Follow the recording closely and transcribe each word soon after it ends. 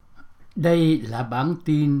Đây là bản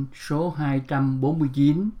tin số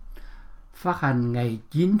 249, phát hành ngày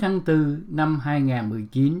 9 tháng 4 năm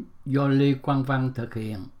 2019 do Lê Quang Văn thực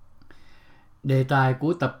hiện. Đề tài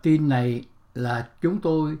của tập tin này là chúng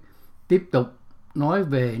tôi tiếp tục nói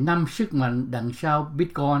về 5 sức mạnh đằng sau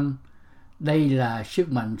Bitcoin. Đây là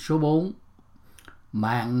sức mạnh số 4,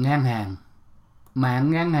 mạng ngang hàng.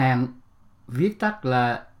 Mạng ngang hàng, viết tắt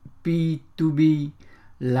là P2P,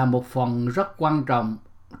 là một phần rất quan trọng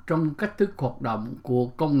trong cách thức hoạt động của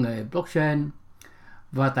công nghệ blockchain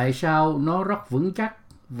và tại sao nó rất vững chắc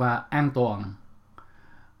và an toàn.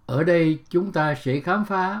 Ở đây chúng ta sẽ khám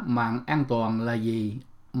phá mạng an toàn là gì,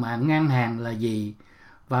 mạng ngang hàng là gì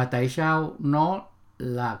và tại sao nó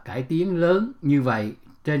là cải tiến lớn như vậy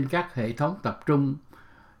trên các hệ thống tập trung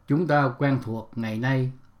chúng ta quen thuộc ngày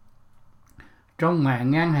nay. Trong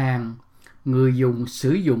mạng ngang hàng, người dùng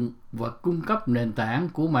sử dụng và cung cấp nền tảng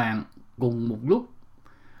của mạng cùng một lúc,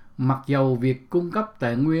 mặc dầu việc cung cấp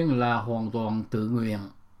tài nguyên là hoàn toàn tự nguyện.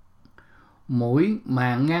 Mỗi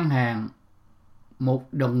mạng ngang hàng,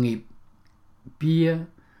 một đồng nghiệp peer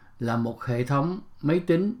là một hệ thống máy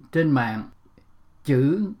tính trên mạng.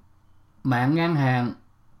 Chữ mạng ngang hàng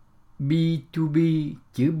B2B,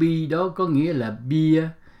 chữ B đó có nghĩa là peer.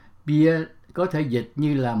 Peer có thể dịch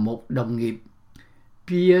như là một đồng nghiệp.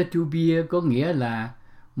 Peer to peer có nghĩa là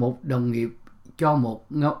một đồng nghiệp cho một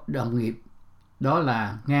đồng nghiệp, đó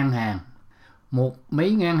là ngang hàng. Một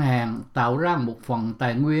máy ngang hàng tạo ra một phần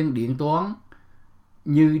tài nguyên điện toán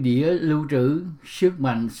như đĩa lưu trữ, sức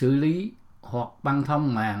mạnh xử lý hoặc băng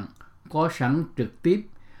thông mạng có sẵn trực tiếp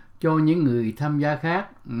cho những người tham gia khác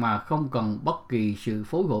mà không cần bất kỳ sự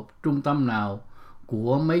phối hợp trung tâm nào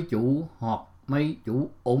của máy chủ hoặc máy chủ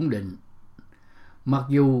ổn định. Mặc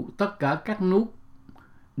dù tất cả các nút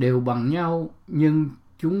đều bằng nhau, nhưng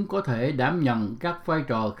chúng có thể đảm nhận các vai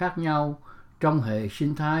trò khác nhau trong hệ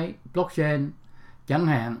sinh thái blockchain, chẳng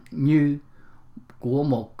hạn như của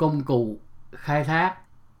một công cụ khai thác,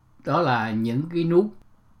 đó là những cái nút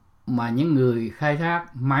mà những người khai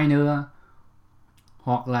thác miner,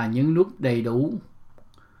 hoặc là những nút đầy đủ.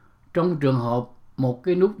 Trong trường hợp một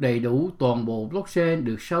cái nút đầy đủ, toàn bộ blockchain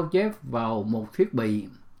được sao chép vào một thiết bị,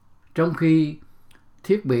 trong khi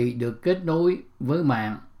thiết bị được kết nối với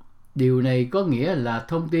mạng. Điều này có nghĩa là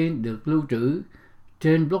thông tin được lưu trữ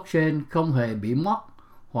trên blockchain không hề bị mất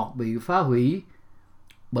hoặc bị phá hủy,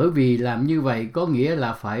 bởi vì làm như vậy có nghĩa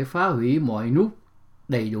là phải phá hủy mọi nút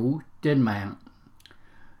đầy đủ trên mạng.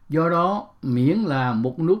 Do đó, miễn là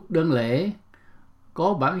một nút đơn lẻ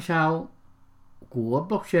có bản sao của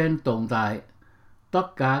blockchain tồn tại,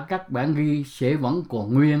 tất cả các bản ghi sẽ vẫn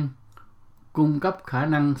còn nguyên, cung cấp khả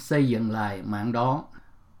năng xây dựng lại mạng đó.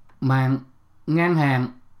 Mạng ngang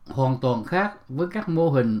hàng hoàn toàn khác với các mô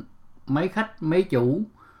hình máy khách máy chủ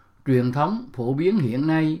truyền thống phổ biến hiện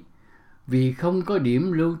nay vì không có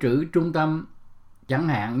điểm lưu trữ trung tâm, chẳng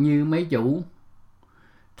hạn như máy chủ.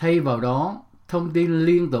 Thay vào đó, thông tin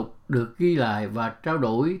liên tục được ghi lại và trao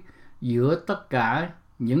đổi giữa tất cả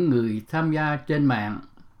những người tham gia trên mạng.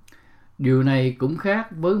 Điều này cũng khác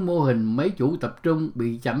với mô hình máy chủ tập trung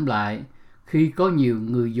bị chậm lại khi có nhiều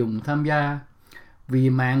người dùng tham gia, vì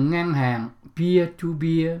mạng ngang hàng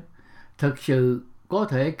peer-to-peer thực sự có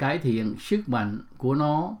thể cải thiện sức mạnh của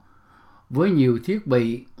nó với nhiều thiết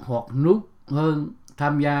bị hoặc nút hơn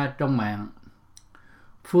tham gia trong mạng.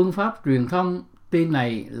 Phương pháp truyền thông tin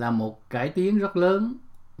này là một cải tiến rất lớn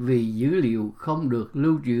vì dữ liệu không được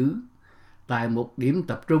lưu trữ tại một điểm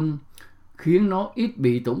tập trung, khiến nó ít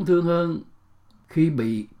bị tổn thương hơn khi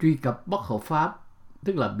bị truy cập bất hợp pháp,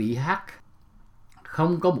 tức là bị hack.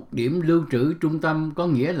 Không có một điểm lưu trữ trung tâm có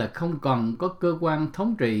nghĩa là không cần có cơ quan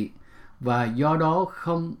thống trị, và do đó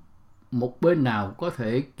không một bên nào có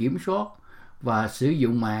thể kiểm soát và sử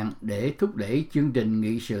dụng mạng để thúc đẩy chương trình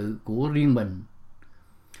nghị sự của riêng mình.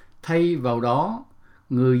 Thay vào đó,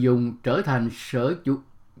 người dùng trở thành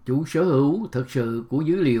chủ sở hữu thực sự của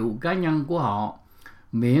dữ liệu cá nhân của họ,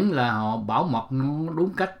 miễn là họ bảo mật nó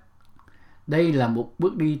đúng cách. Đây là một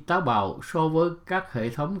bước đi táo bạo so với các hệ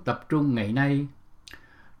thống tập trung ngày nay.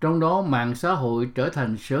 Trong đó, mạng xã hội trở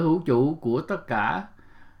thành sở hữu chủ của tất cả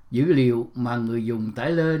dữ liệu mà người dùng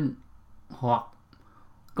tải lên, hoặc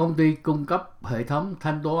công ty cung cấp hệ thống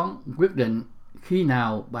thanh toán quyết định khi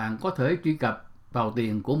nào bạn có thể truy cập vào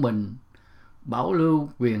tiền của mình, bảo lưu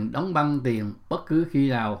quyền đóng băng tiền bất cứ khi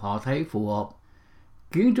nào họ thấy phù hợp.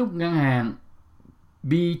 Kiến trúc ngân hàng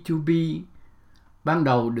B2B ban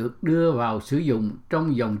đầu được đưa vào sử dụng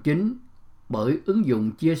trong dòng chính bởi ứng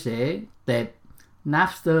dụng chia sẻ tệp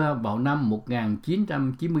Napster vào năm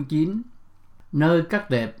 1999, nơi các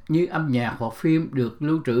tệp như âm nhạc hoặc phim được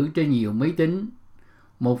lưu trữ trên nhiều máy tính.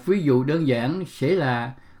 Một ví dụ đơn giản sẽ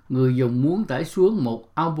là người dùng muốn tải xuống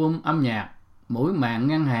một album âm nhạc, mỗi mạng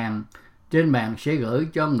ngân hàng trên mạng sẽ gửi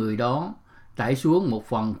cho người đó tải xuống một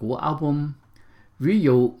phần của album, ví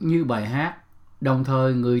dụ như bài hát. Đồng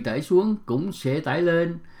thời người tải xuống cũng sẽ tải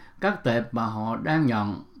lên các tệp mà họ đang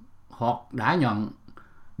nhận hoặc đã nhận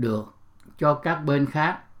được cho các bên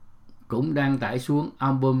khác cũng đang tải xuống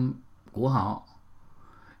album của họ.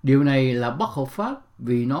 Điều này là bất hợp pháp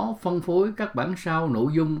vì nó phân phối các bản sao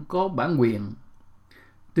nội dung có bản quyền.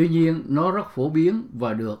 Tuy nhiên, nó rất phổ biến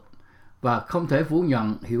và không thể phủ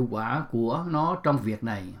nhận hiệu quả của nó trong việc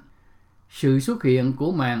này. Sự xuất hiện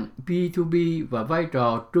của mạng P2P và vai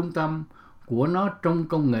trò trung tâm của nó trong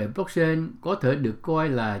công nghệ blockchain có thể được coi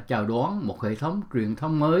là chào đón một hệ thống truyền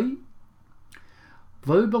thông mới.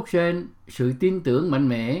 Với blockchain, sự tin tưởng mạnh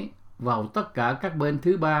mẽ vào tất cả các bên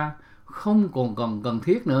thứ ba không còn cần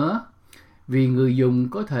thiết nữa, vì người dùng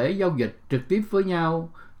có thể giao dịch trực tiếp với nhau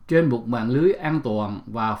trên một mạng lưới an toàn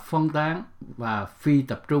và phân tán và phi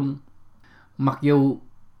tập trung. Mặc dù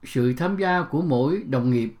sự tham gia của mỗi đồng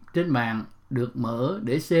nghiệp trên mạng được mở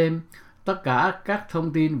để xem, tất cả các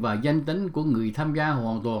thông tin và danh tính của người tham gia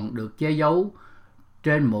hoàn toàn được che giấu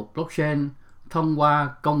trên một blockchain thông qua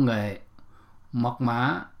công nghệ mật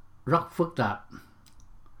mã rất phức tạp.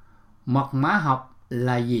 Mật mã học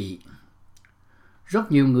là gì?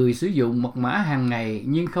 Rất nhiều người sử dụng mật mã hàng ngày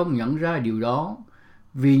nhưng không nhận ra điều đó,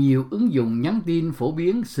 vì nhiều ứng dụng nhắn tin phổ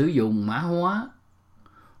biến sử dụng mã hóa.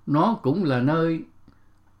 Nó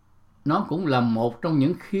cũng là một trong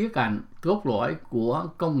những khía cạnh cốt lõi của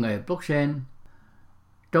công nghệ blockchain.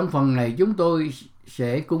 Trong phần này chúng tôi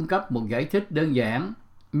sẽ cung cấp một giải thích đơn giản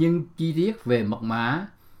nhưng chi tiết về mật mã,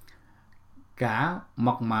 cả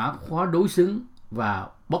mật mã khóa đối xứng và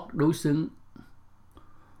bất đối xứng.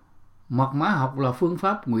 Mật mã học là phương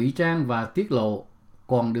pháp ngụy trang và tiết lộ,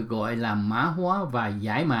 còn được gọi là mã hóa và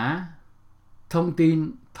giải mã thông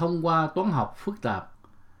tin thông qua toán học phức tạp.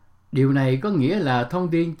 Điều này có nghĩa là thông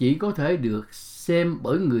tin chỉ có thể được xem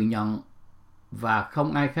bởi người nhận và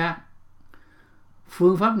không ai khác.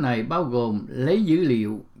 Phương pháp này bao gồm lấy dữ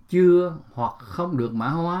liệu chưa hoặc không được mã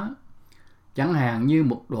hóa, chẳng hạn như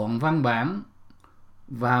một đoạn văn bản,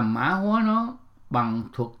 và mã hóa nó bằng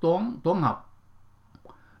thuật toán học,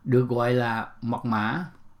 được gọi là mật mã.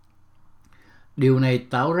 Điều này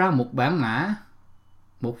tạo ra một bản mã,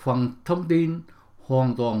 một phần thông tin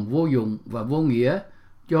hoàn toàn vô dụng và vô nghĩa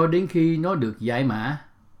cho đến khi nó được giải mã.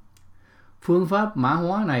 Phương pháp mã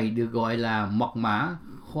hóa này được gọi là mật mã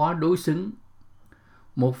khóa đối xứng.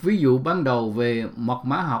 Một ví dụ ban đầu về mật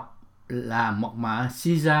mã học là mật mã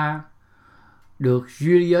Caesar, được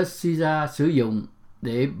Julius Caesar sử dụng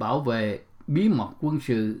để bảo vệ bí mật quân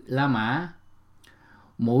sự La Mã.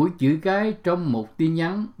 Mỗi chữ cái trong một tin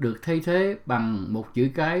nhắn được thay thế bằng một chữ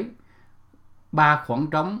cái, 3 khoảng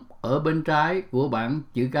trống ở bên trái của bảng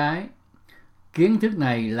chữ cái. Kiến thức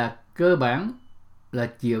này là cơ bản, là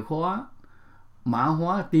chìa khóa mã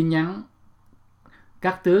hóa tin nhắn.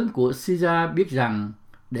 Các tướng của Caesar biết rằng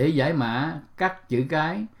để giải mã các chữ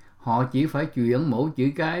cái, họ chỉ phải chuyển mỗi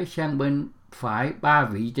chữ cái sang bên phải 3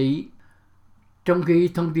 vị trí, trong khi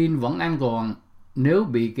thông tin vẫn an toàn nếu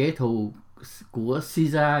bị kẻ thù của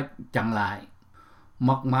Caesar chặn lại.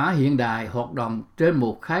 Mật mã hiện đại hoạt động trên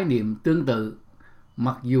một khái niệm tương tự,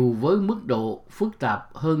 mặc dù với mức độ phức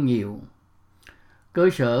tạp hơn nhiều. Cơ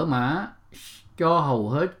sở mã cho hầu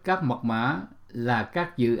hết các mật mã là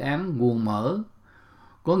các dự án nguồn mở,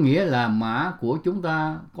 có nghĩa là mã của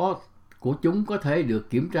chúng có thể được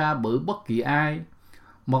kiểm tra bởi bất kỳ ai.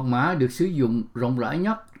 Mật mã được sử dụng rộng rãi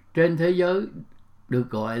nhất trên thế giới được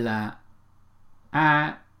gọi là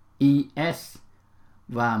AES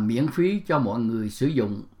và miễn phí cho mọi người sử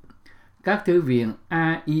dụng. Các thư viện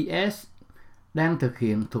AES đang thực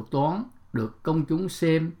hiện thuật toán được công chúng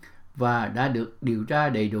xem và đã được điều tra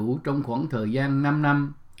đầy đủ trong khoảng thời gian 5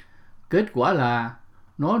 năm. Kết quả là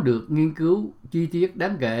nó được nghiên cứu chi tiết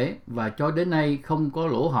đáng kể và cho đến nay không có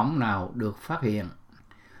lỗ hổng nào được phát hiện.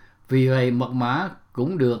 Vì vậy, mật mã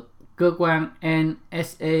cũng được cơ quan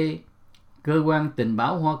NSA, cơ quan tình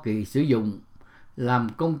báo Hoa Kỳ sử dụng làm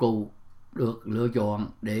công cụ được lựa chọn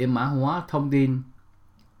để mã hóa thông tin.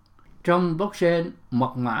 Trong blockchain,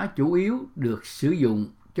 mật mã chủ yếu được sử dụng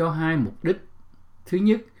cho hai mục đích. Thứ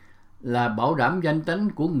nhất là bảo đảm danh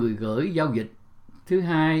tính của người gửi giao dịch. Thứ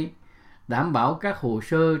hai, đảm bảo các hồ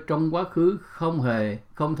sơ trong quá khứ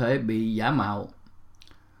không thể bị giả mạo.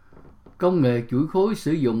 Công nghệ chuỗi khối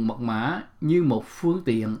sử dụng mật mã như một phương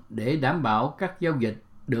tiện để đảm bảo các giao dịch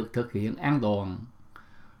được thực hiện an toàn,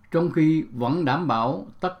 trong khi vẫn đảm bảo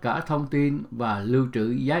tất cả thông tin và lưu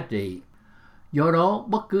trữ giá trị. Do đó,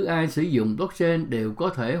 bất cứ ai sử dụng blockchain đều có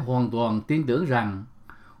thể hoàn toàn tin tưởng rằng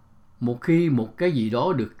Một khi một cái gì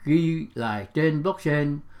đó được ghi lại trên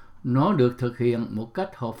blockchain, nó được thực hiện một cách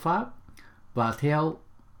hợp pháp và theo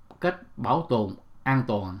cách bảo tồn an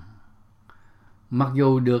toàn. Mặc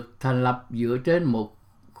dù được thành lập dựa trên một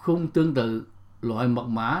khung tương tự, loại mật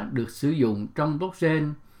mã được sử dụng trong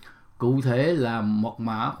blockchain, cụ thể là mật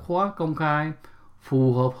mã khóa công khai,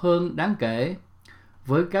 phù hợp hơn đáng kể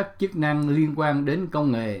với các chức năng liên quan đến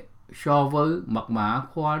công nghệ so với mật mã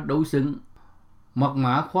khóa đối xứng. Mật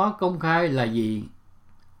mã khóa công khai là gì?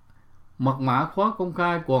 Mật mã khóa công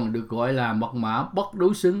khai còn được gọi là mật mã bất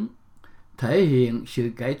đối xứng, thể hiện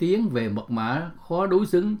sự cải tiến về mật mã khóa đối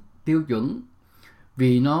xứng tiêu chuẩn,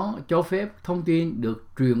 vì nó cho phép thông tin được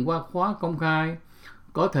truyền qua khóa công khai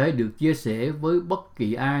có thể được chia sẻ với bất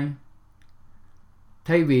kỳ ai.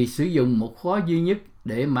 Thay vì sử dụng một khóa duy nhất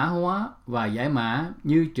để mã hóa và giải mã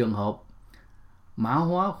như trường hợp mã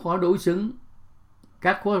hóa khóa đối xứng,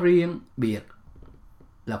 các khóa riêng biệt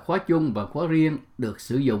là khóa chung và khóa riêng được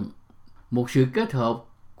sử dụng. Một sự kết hợp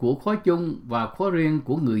của khóa chung và khóa riêng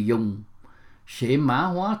của người dùng sẽ mã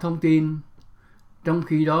hóa thông tin, trong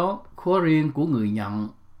khi đó khóa riêng của người nhận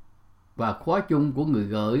và khóa chung của người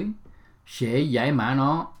gửi sẽ giải mã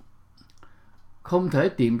nó. Không thể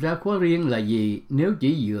tìm ra khóa riêng là gì nếu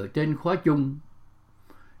chỉ dựa trên khóa chung.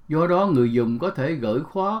 Do đó người dùng có thể gửi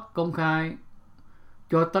khóa công khai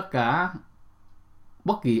cho tất cả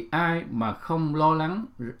bất kỳ ai mà không lo lắng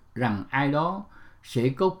rằng ai đó sẽ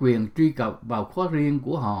có quyền truy cập vào khóa riêng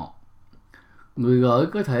của họ. Người gửi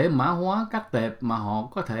có thể mã hóa các tệp mà họ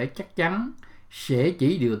có thể chắc chắn sẽ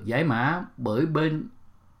chỉ được giải mã bởi bên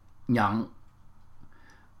nhận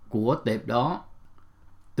của tệp đó.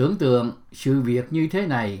 Tưởng tượng sự việc như thế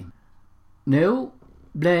này: nếu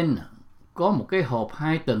Blend có một cái hộp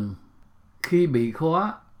 2 tầng, khi bị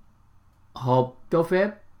khóa, hộp cho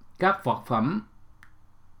phép các vật phẩm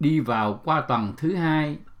đi vào qua tầng thứ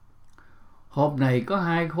 2. Hộp này có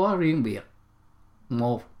 2 khóa riêng biệt,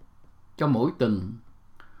 một cho mỗi tầng.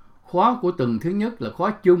 Khóa của tầng thứ nhất là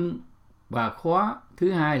khóa chung và khóa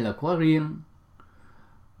thứ hai là khóa riêng.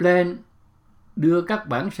 Blend đưa các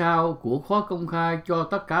bản sao của khóa công khai cho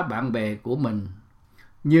tất cả bạn bè của mình,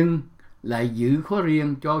 nhưng lại giữ khóa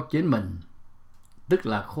riêng cho chính mình, tức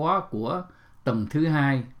là khóa của tầng thứ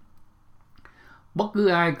hai. Bất cứ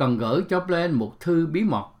ai cần gửi cho Blend một thư bí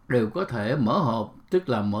mật đều có thể mở hộp, tức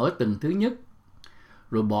là mở tầng thứ nhất,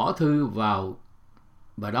 rồi bỏ thư vào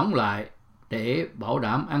và đóng lại để bảo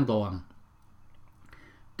đảm an toàn.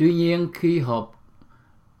 Tuy nhiên, khi hộp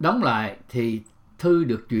đóng lại thì thư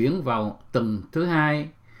được chuyển vào tầng thứ hai.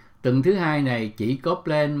 Tầng thứ hai này chỉ có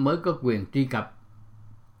Blend mới có quyền truy cập,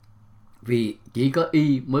 vì chỉ có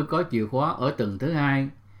Y mới có chìa khóa ở tầng thứ hai.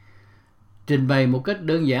 Trình bày một cách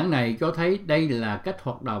đơn giản này cho thấy đây là cách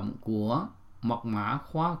hoạt động của mật mã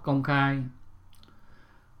khóa công khai.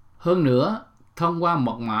 Hơn nữa, thông qua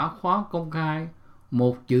mật mã khóa công khai,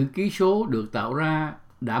 một chữ ký số được tạo ra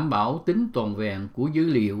đảm bảo tính toàn vẹn của dữ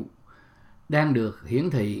liệu đang được hiển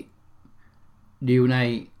thị. Điều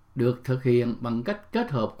này được thực hiện bằng cách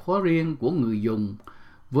kết hợp khóa riêng của người dùng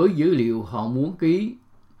với dữ liệu họ muốn ký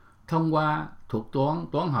thông qua thuật toán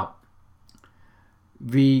toán học.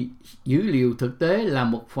 Vì dữ liệu thực tế là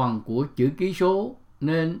một phần của chữ ký số,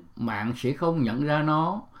 nên mạng sẽ không nhận ra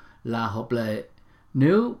nó là hợp lệ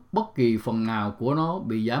nếu bất kỳ phần nào của nó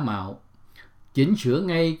bị giả mạo. Chỉnh sửa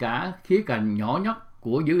ngay cả khía cạnh nhỏ nhất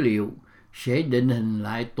của dữ liệu sẽ định hình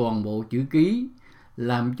lại toàn bộ chữ ký,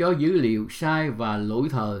 làm cho dữ liệu sai và lỗi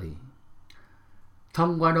thời.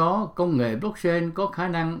 Thông qua đó, công nghệ blockchain có khả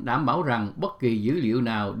năng đảm bảo rằng bất kỳ dữ liệu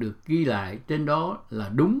nào được ghi lại trên đó là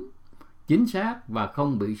đúng, chính xác và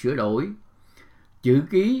không bị sửa đổi. Chữ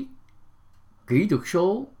ký kỹ thuật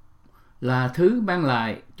số là thứ mang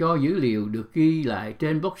lại cho dữ liệu được ghi lại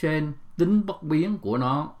trên blockchain tính bất biến của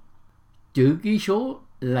nó. Chữ ký số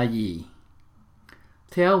là gì?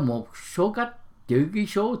 Theo một số cách, chữ ký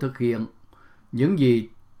số thực hiện những gì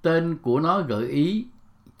tên của nó gợi ý.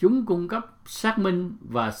 Chúng cung cấp xác minh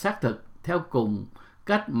và xác thực theo cùng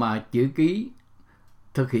cách mà chữ ký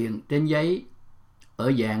thực hiện trên giấy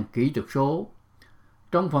ở dạng kỹ thuật số.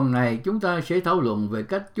 Trong phần này, chúng ta sẽ thảo luận về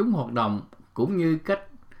cách chúng hoạt động cũng như cách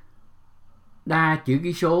đa chữ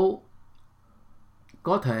ký số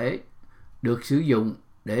có thể được sử dụng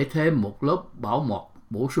để thêm một lớp bảo mật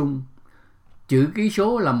bổ sung. Chữ ký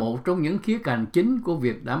số là một trong những khía cạnh chính của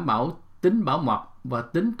việc đảm bảo tính bảo mật và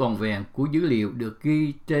tính toàn vẹn của dữ liệu được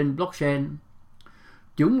ghi trên blockchain.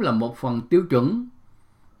 Chúng là một phần tiêu chuẩn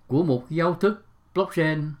của một giao thức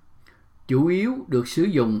blockchain, chủ yếu được sử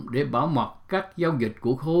dụng để bảo mật các giao dịch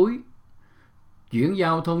của khối, chuyển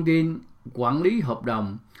giao thông tin, quản lý hợp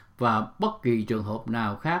đồng và bất kỳ trường hợp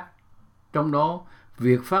nào khác, trong đó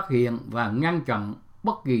việc phát hiện và ngăn chặn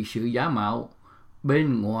bất kỳ sự giả mạo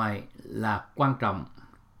bên ngoài là quan trọng.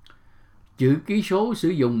 Chữ ký số sử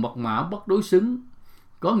dụng mật mã bất đối xứng,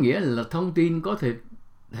 có nghĩa là thông tin có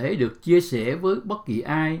thể được chia sẻ với bất kỳ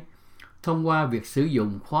ai thông qua việc sử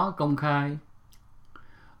dụng khóa công khai.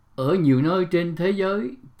 Ở nhiều nơi trên thế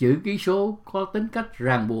giới, chữ ký số có tính cách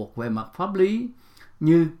ràng buộc về mặt pháp lý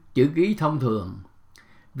như chữ ký thông thường.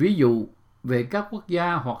 Ví dụ, về các quốc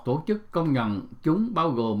gia hoặc tổ chức công nhận chúng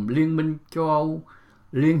bao gồm Liên minh châu Âu,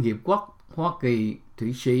 Liên Hiệp Quốc, Hoa Kỳ,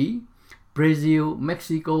 Thụy Sĩ, Brazil,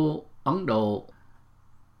 Mexico, Ấn Độ,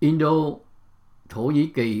 Indo, Thổ Nhĩ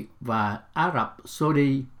Kỳ và Ả Rập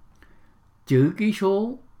Saudi. Chữ ký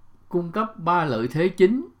số cung cấp 3 lợi thế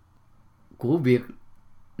chính của việc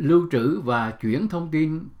lưu trữ và chuyển thông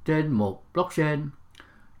tin trên một blockchain.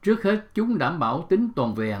 Trước hết, chúng đảm bảo tính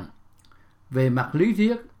toàn vẹn. Về mặt lý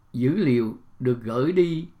thuyết, dữ liệu được gửi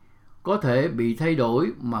đi có thể bị thay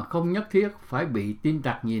đổi mà không nhất thiết phải bị tin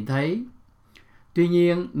tặc nhìn thấy. Tuy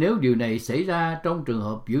nhiên, nếu điều này xảy ra trong trường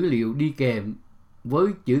hợp dữ liệu đi kèm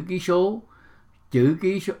với chữ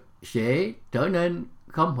ký số sẽ trở nên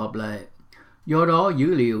không hợp lệ. Do đó,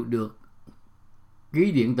 dữ liệu được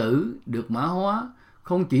ký điện tử, được mã hóa,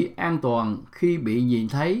 không chỉ an toàn khi bị nhìn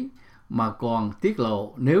thấy mà còn tiết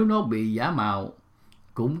lộ nếu nó bị giả mạo,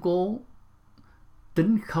 củng cố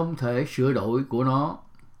tính không thể sửa đổi của nó.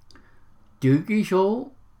 Chữ ký số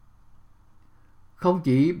không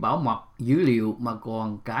chỉ bảo mật dữ liệu mà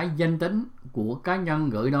còn cả danh tính của cá nhân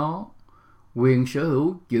gửi nó. Quyền sở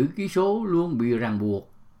hữu chữ ký số luôn bị ràng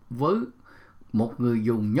buộc với một người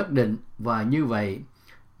dùng nhất định, và như vậy,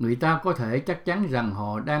 người ta có thể chắc chắn rằng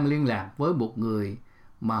họ đang liên lạc với một người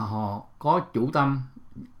mà họ có chủ tâm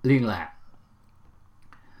liên lạc.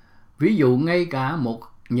 Ví dụ, ngay cả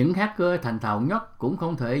những hacker thành thạo nhất cũng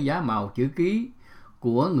không thể giả mạo chữ ký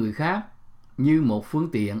của người khác như một phương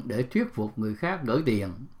tiện để thuyết phục người khác gửi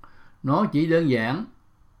tiền. Nó chỉ đơn giản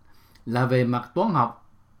là về mặt toán học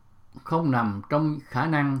không nằm trong khả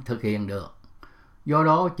năng thực hiện được. Do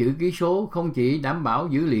đó, chữ ký số không chỉ đảm bảo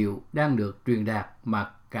dữ liệu đang được truyền đạt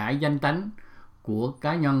mà cả danh tánh của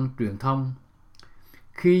cá nhân truyền thông.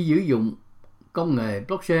 Khi sử dụng công nghệ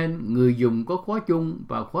blockchain, người dùng có khóa chung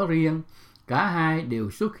và khóa riêng. Cả hai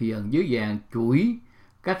đều xuất hiện dưới dạng chuỗi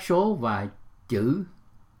các số và chữ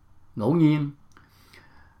ngẫu nhiên.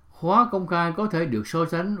 Khóa công khai có thể được so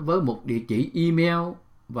sánh với một địa chỉ email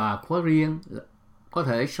và khóa riêng có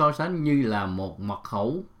thể so sánh như là một mật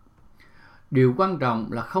khẩu. Điều quan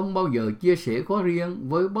trọng là không bao giờ chia sẻ khóa riêng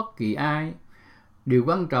với bất kỳ ai. Điều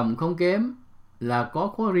quan trọng không kém là có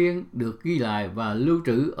khóa riêng được ghi lại và lưu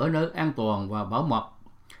trữ ở nơi an toàn và bảo mật.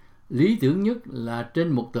 Lý tưởng nhất là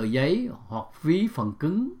trên một tờ giấy hoặc ví phần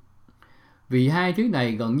cứng, vì hai thứ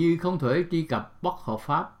này gần như không thể truy cập bất hợp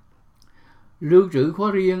pháp. Lưu trữ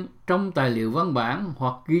khóa riêng trong tài liệu văn bản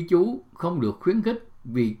hoặc ghi chú không được khuyến khích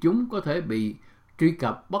vì chúng có thể bị truy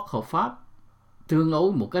cập bất hợp pháp, tương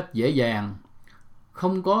ấu một cách dễ dàng.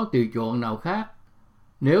 Không có tùy chọn nào khác.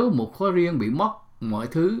 Nếu một khóa riêng bị mất, mọi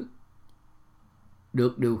thứ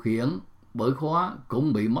được điều khiển bởi khóa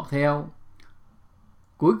cũng bị mất theo.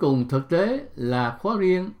 Cuối cùng, thực tế là khóa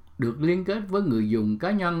riêng được liên kết với người dùng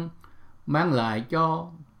cá nhân, mang lại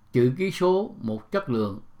cho chữ ký số một chất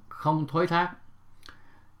lượng không thối thác.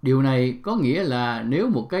 Điều này có nghĩa là nếu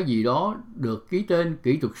một cái gì đó được ký tên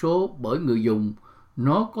kỹ thuật số bởi người dùng,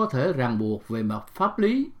 nó có thể ràng buộc về mặt pháp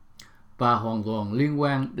lý và hoàn toàn liên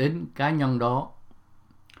quan đến cá nhân đó.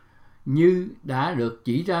 Như đã được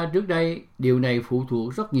chỉ ra trước đây, điều này phụ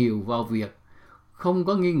thuộc rất nhiều vào việc không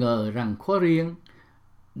có nghi ngờ rằng khóa riêng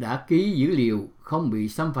đã ký dữ liệu không bị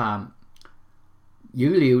xâm phạm. Dữ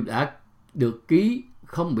liệu đã được ký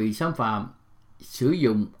không bị xâm phạm, sử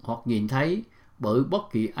dụng hoặc nhìn thấy bởi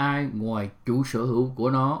bất kỳ ai ngoài chủ sở hữu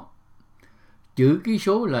của nó. Chữ ký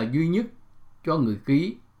số là duy nhất cho người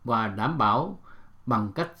ký và đảm bảo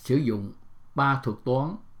bằng cách sử dụng 3 thuật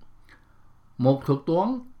toán. Một thuật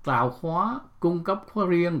toán tạo khóa cung cấp khóa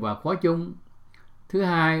riêng và khóa chung. Thứ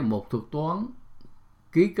hai, một thuật toán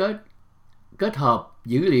ký kết hợp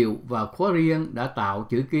dữ liệu và khóa riêng đã tạo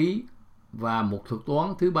chữ ký. Và một thuật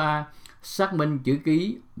toán thứ ba, xác minh chữ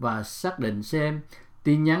ký và xác định xem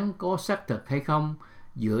tin nhắn có xác thực hay không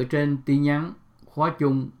dựa trên tin nhắn, khóa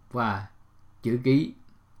chung và chữ ký.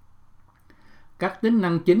 Các tính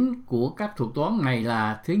năng chính của các thuật toán này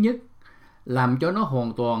là: thứ nhất, làm cho nó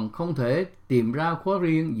hoàn toàn không thể tìm ra khóa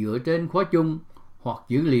riêng dựa trên khóa chung hoặc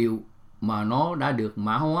dữ liệu mà nó đã được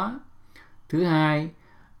mã hóa. Thứ hai,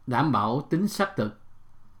 đảm bảo tính xác thực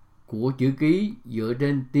của chữ ký dựa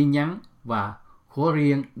trên tin nhắn và khóa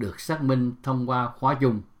riêng được xác minh thông qua khóa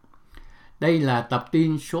chung. Đây là tập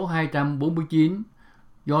tin số 249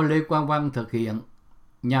 do Lê Quang Văn thực hiện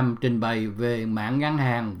nhằm trình bày về mạng ngân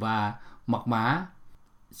hàng và mật mã.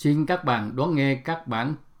 Xin các bạn đón nghe các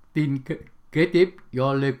bản tin kế tiếp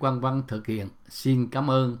do Lê Quang Văn thực hiện. Xin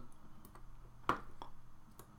cảm ơn.